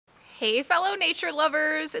Hey fellow nature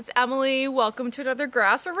lovers, it's Emily. Welcome to another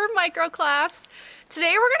Grouse River micro class.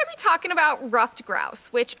 Today we're going to be talking about ruffed grouse,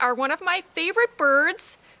 which are one of my favorite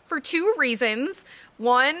birds for two reasons.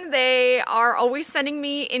 One, they are always sending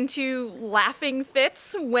me into laughing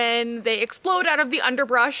fits when they explode out of the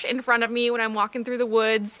underbrush in front of me when I'm walking through the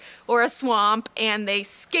woods or a swamp, and they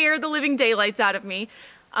scare the living daylights out of me.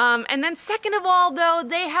 And then second of all, though,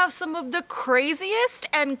 they have some of the craziest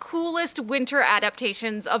and coolest winter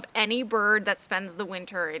adaptations of any bird that spends the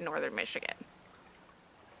winter in northern Michigan.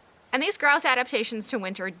 And these grouse adaptations to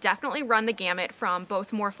winter definitely run the gamut from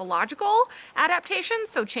both morphological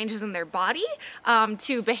adaptations, so changes in their body,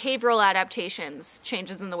 to behavioral adaptations,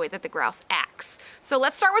 changes in the way that the grouse acts. So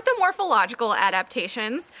let's start with the morphological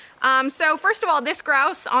adaptations. So first of all, this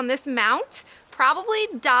grouse on this mount probably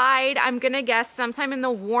died, I'm gonna guess, sometime in the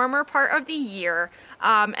warmer part of the year.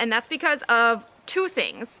 And that's because of two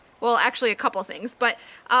things. Well, actually a couple things, but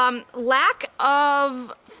lack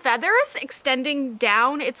of feathers extending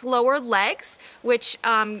down its lower legs, which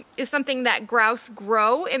is something that grouse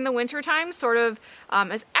grow in the wintertime, sort of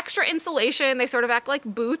as extra insulation. They sort of act like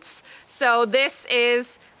boots. So this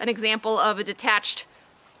is an example of a detached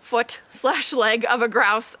foot/leg of a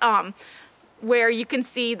grouse, where you can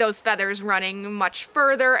see those feathers running much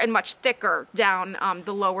further and much thicker down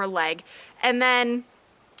the lower leg. And then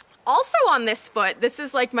also on this foot, this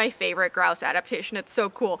is like my favorite grouse adaptation, it's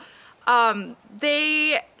so cool.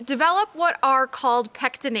 They develop what are called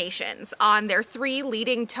pectinations on their three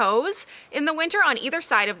leading toes in the winter on either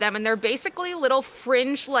side of them, and they're basically little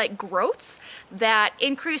fringe-like growths that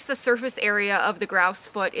increase the surface area of the grouse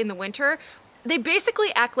foot in the winter. They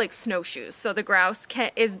basically act like snowshoes, so the grouse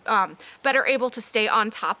is better able to stay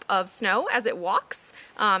on top of snow as it walks,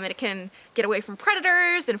 and it can get away from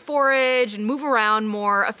predators and forage and move around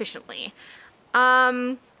more efficiently.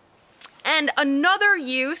 And another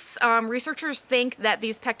use researchers think that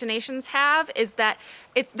these pectinations have is that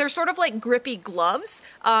they're sort of like grippy gloves,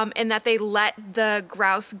 in that they let the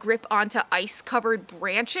grouse grip onto ice-covered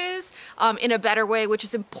branches in a better way, which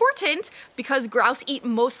is important because grouse eat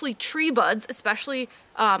mostly tree buds, especially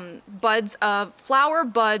flower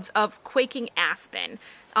buds of quaking aspen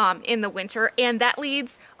in the winter. And that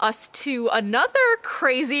leads us to another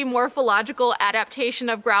crazy morphological adaptation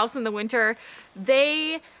of grouse in the winter.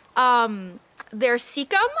 Their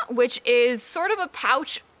cecum, which is sort of a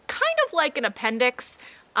pouch, kind of like an appendix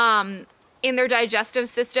in their digestive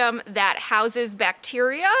system that houses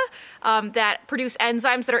bacteria that produce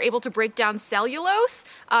enzymes that are able to break down cellulose.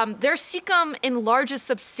 Their cecum enlarges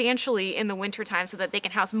substantially in the wintertime so that they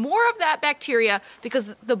can house more of that bacteria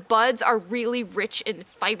because the buds are really rich in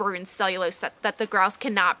fiber and cellulose that the grouse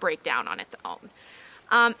cannot break down on its own.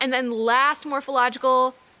 And then last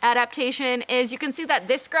morphological adaptation is, you can see that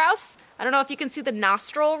this grouse, I don't know if you can see the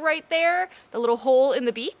nostril right there, the little hole in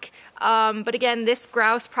the beak, but again, this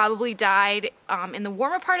grouse probably died in the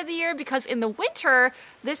warmer part of the year because in the winter,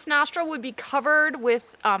 this nostril would be covered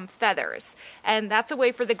with feathers, and that's a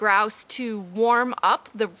way for the grouse to warm up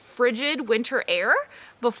the frigid winter air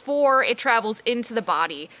before it travels into the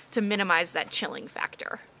body to minimize that chilling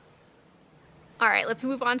factor. All right, let's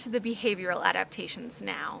move on to the behavioral adaptations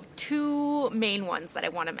now. Two main ones that I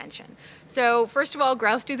want to mention. So first of all,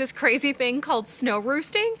 grouse do this crazy thing called snow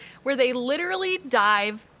roosting, where they literally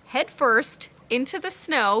dive headfirst into the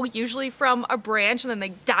snow, usually from a branch, and then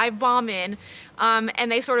they dive bomb in,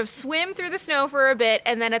 and they sort of swim through the snow for a bit,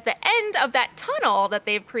 and then at the end of that tunnel that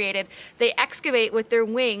they've created, they excavate with their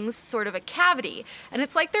wings sort of a cavity. And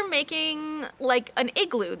it's like they're making like an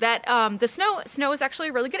igloo. That the snow is actually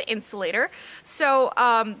a really good insulator, so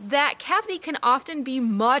that cavity can often be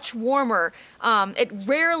much warmer. It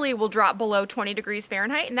rarely will drop below 20 degrees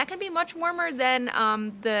Fahrenheit, and that can be much warmer than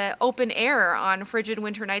the open air on frigid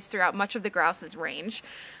winter nights throughout much of the grouse's range.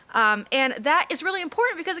 And that is really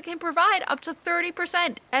important because it can provide up to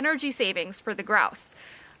 30% energy savings for the grouse.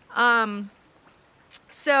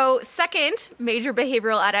 So second major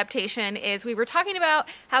behavioral adaptation is, we were talking about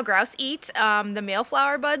how grouse eat the male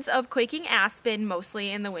flower buds of quaking aspen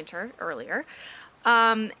mostly in the winter earlier.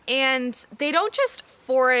 And they don't just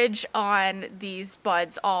forage on these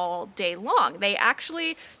buds all day long. They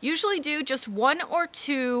actually usually do just one or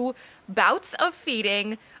two bouts of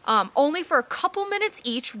feeding, only for a couple minutes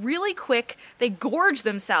each, really quick. They gorge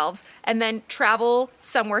themselves and then travel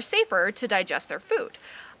somewhere safer to digest their food.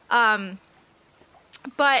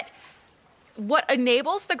 But what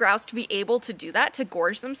enables the grouse to be able to do that, to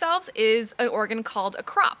gorge themselves, is an organ called a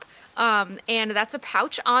crop. And that's a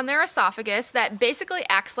pouch on their esophagus that basically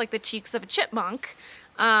acts like the cheeks of a chipmunk.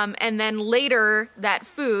 And then later that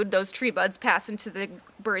food, those tree buds, pass into the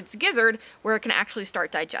bird's gizzard where it can actually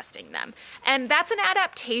start digesting them. And that's an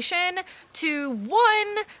adaptation to,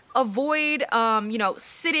 one, avoid,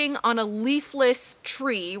 sitting on a leafless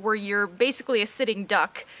tree where you're basically a sitting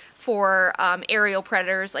duck for aerial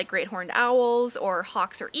predators like great horned owls or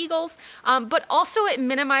hawks or eagles, but also it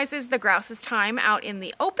minimizes the grouse's time out in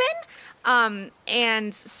the open,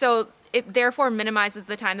 and so it therefore minimizes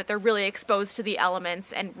the time that they're really exposed to the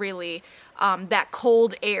elements and really that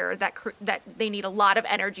cold air that they need a lot of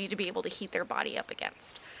energy to be able to heat their body up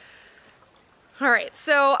against. All right,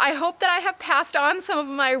 so I hope that I have passed on some of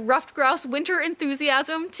my ruffed grouse winter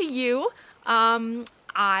enthusiasm to you.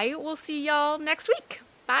 I will see y'all next week.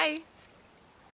 Bye.